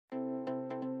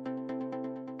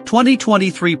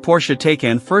2023 Porsche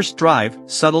Taycan First Drive,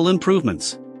 Subtle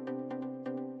Improvements.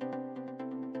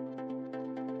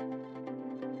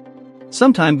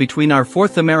 Sometime between our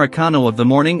fourth Americano of the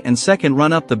morning and second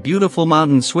run up the beautiful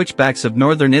mountain switchbacks of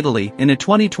northern Italy in a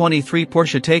 2023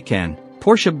 Porsche Taycan,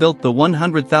 Porsche built the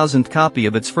 100,000th copy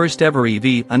of its first ever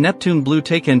EV, a Neptune Blue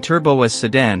Taycan Turbo S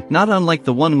sedan, not unlike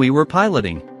the one we were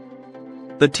piloting.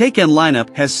 The Taycan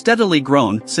lineup has steadily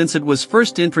grown since it was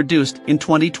first introduced in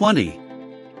 2020.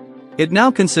 It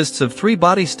now consists of 3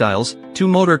 body styles, 2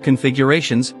 motor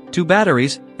configurations, 2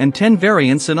 batteries, and 10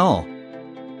 variants in all.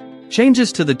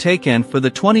 Changes to the Taycan for the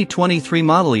 2023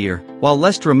 model year, while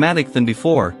less dramatic than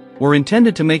before, were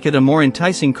intended to make it a more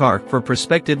enticing car for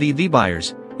prospective EV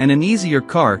buyers, and an easier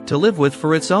car to live with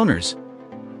for its owners.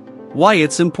 Why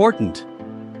it's important?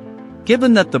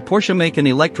 Given that the Porsche Macan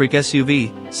electric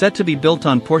SUV, set to be built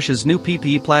on Porsche's new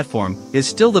PPE platform, is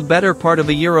still the better part of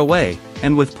a year away,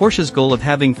 and with Porsche's goal of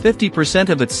having 50%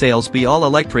 of its sales be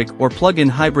all-electric or plug-in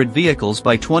hybrid vehicles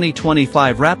by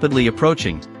 2025 rapidly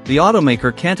approaching, the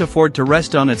automaker can't afford to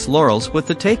rest on its laurels with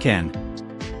the Taycan.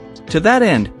 To that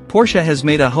end, Porsche has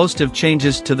made a host of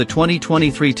changes to the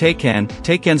 2023 Taycan,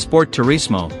 Taycan Sport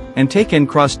Turismo, and Taycan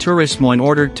Cross Turismo in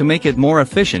order to make it more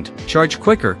efficient, charge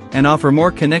quicker, and offer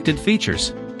more connected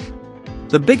features.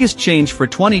 The biggest change for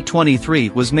 2023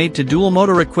 was made to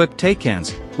dual-motor-equipped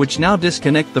Taycans, which now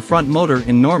disconnect the front motor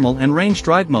in normal and range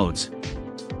drive modes.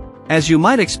 As you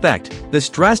might expect, this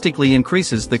drastically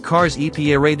increases the car's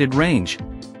EPA-rated range.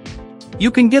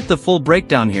 You can get the full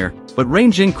breakdown here, but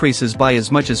range increases by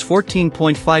as much as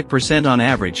 14.5% on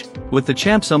average, with the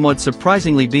champ somewhat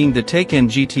surprisingly being the Taycan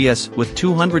GTS with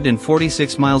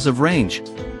 246 miles of range.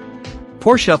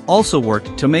 Porsche also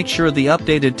worked to make sure the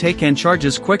updated Taycan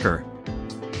charges quicker.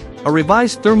 A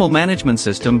revised thermal management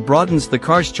system broadens the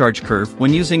car's charge curve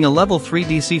when using a level 3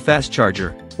 DC fast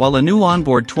charger, while a new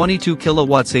onboard 22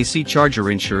 kW AC charger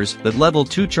ensures that level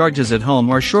 2 charges at home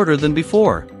are shorter than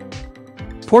before.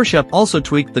 Porsche also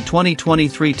tweaked the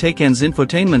 2023 Taycan's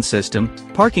infotainment system,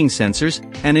 parking sensors,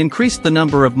 and increased the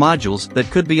number of modules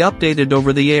that could be updated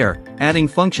over the air, adding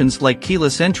functions like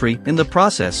keyless entry in the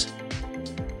process.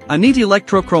 A neat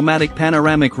electrochromatic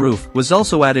panoramic roof was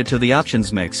also added to the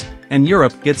options mix, and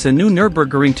Europe gets a new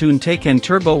Nürburgring-tuned Taycan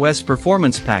Turbo S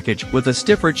performance package with a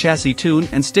stiffer chassis tune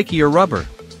and stickier rubber.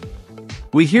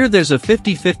 We hear there's a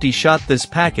 50-50 shot this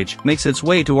package makes its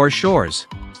way to our shores.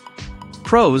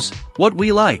 Pros: what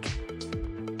we like.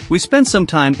 We spent some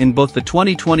time in both the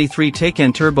 2023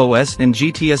 Taycan Turbo S and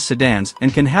GTS sedans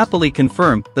and can happily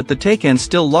confirm that the Taycan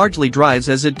still largely drives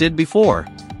as it did before.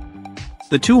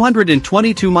 The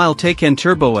 222-mile Taycan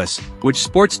Turbo S, which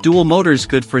sports dual motors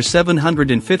good for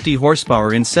 750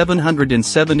 horsepower and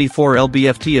 774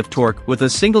 lb-ft of torque with a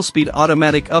single-speed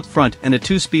automatic up front and a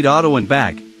 2-speed auto in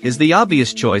back, is the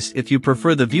obvious choice if you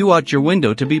prefer the view out your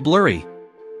window to be blurry.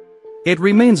 It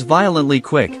remains violently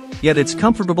quick, yet it's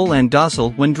comfortable and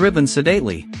docile when driven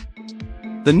sedately.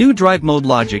 The new drive mode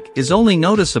logic is only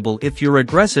noticeable if you're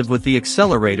aggressive with the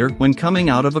accelerator when coming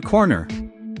out of a corner.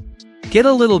 Get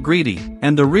a little greedy,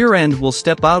 and the rear end will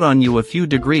step out on you a few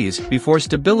degrees before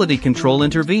stability control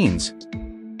intervenes.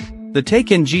 The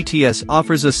Taycan GTS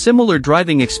offers a similar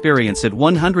driving experience at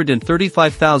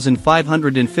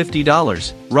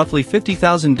 $135,550, roughly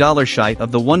 $50,000 shy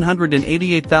of the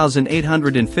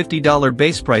 $188,850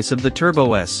 base price of the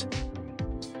Turbo S.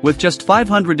 With just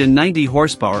 590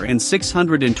 horsepower and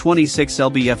 626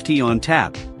 lb-ft on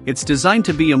tap, it's designed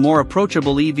to be a more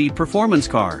approachable EV performance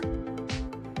car.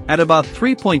 At about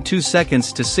 3.2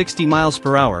 seconds to 60 miles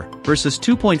per hour, versus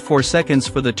 2.4 seconds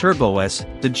for the Turbo S,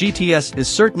 the GTS is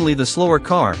certainly the slower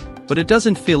car, but it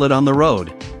doesn't feel it on the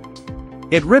road.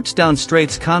 It rips down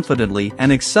straights confidently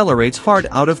and accelerates hard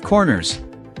out of corners.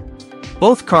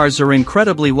 Both cars are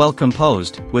incredibly well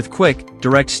composed, with quick,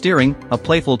 direct steering, a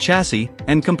playful chassis,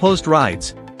 and composed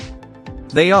rides.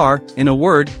 They are, in a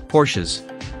word, Porsches.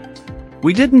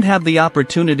 We didn't have the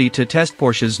opportunity to test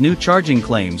Porsche's new charging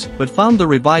claims but found the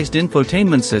revised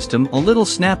infotainment system a little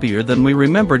snappier than we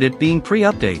remembered it being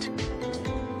pre-update.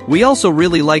 We also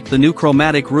really like the new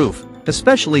chromatic roof,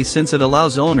 especially since it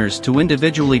allows owners to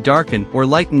individually darken or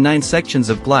lighten 9 sections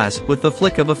of glass with the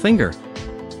flick of a finger.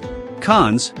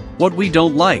 Cons: what we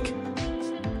don't like.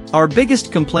 Our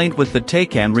biggest complaint with the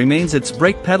Taycan remains its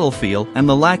brake pedal feel and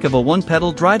the lack of a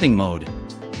one-pedal driving mode.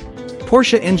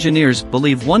 Porsche engineers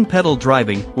believe one-pedal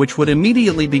driving, which would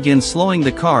immediately begin slowing the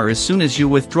car as soon as you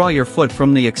withdraw your foot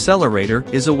from the accelerator,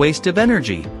 is a waste of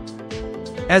energy.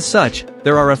 As such,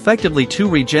 there are effectively 2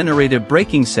 regenerative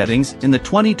braking settings in the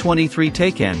 2023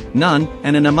 Taycan, none,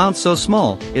 and an amount so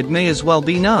small, it may as well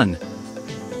be none.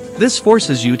 This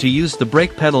forces you to use the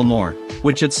brake pedal more,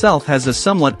 which itself has a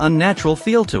somewhat unnatural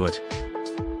feel to it.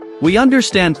 We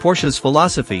understand Porsche's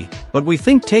philosophy, but we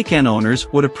think Taycan owners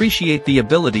would appreciate the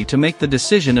ability to make the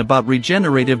decision about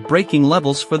regenerative braking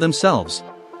levels for themselves.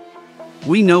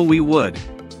 We know we would.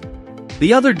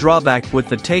 The other drawback with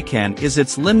the Taycan is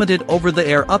its limited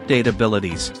over-the-air update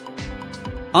abilities.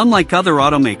 Unlike other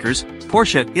automakers,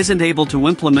 Porsche isn't able to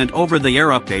implement over-the-air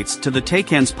updates to the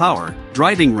Taycan's power,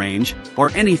 driving range,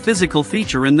 or any physical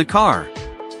feature in the car.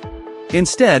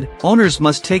 Instead, owners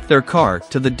must take their car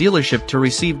to the dealership to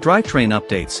receive drivetrain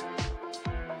updates.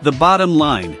 The bottom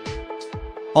line.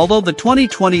 Although the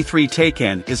 2023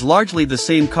 Taycan is largely the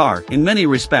same car in many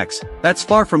respects, that's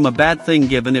far from a bad thing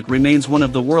given it remains one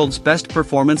of the world's best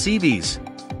performance EVs.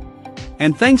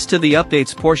 And thanks to the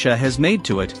updates Porsche has made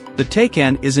to it, the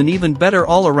Taycan is an even better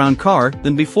all-around car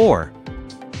than before.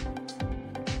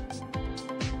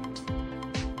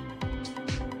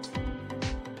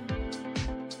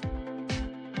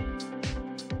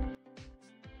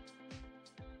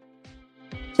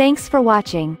 Thanks for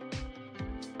watching.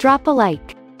 Drop a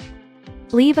like.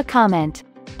 Leave a comment.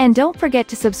 And don't forget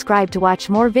to subscribe to watch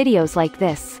more videos like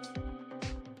this.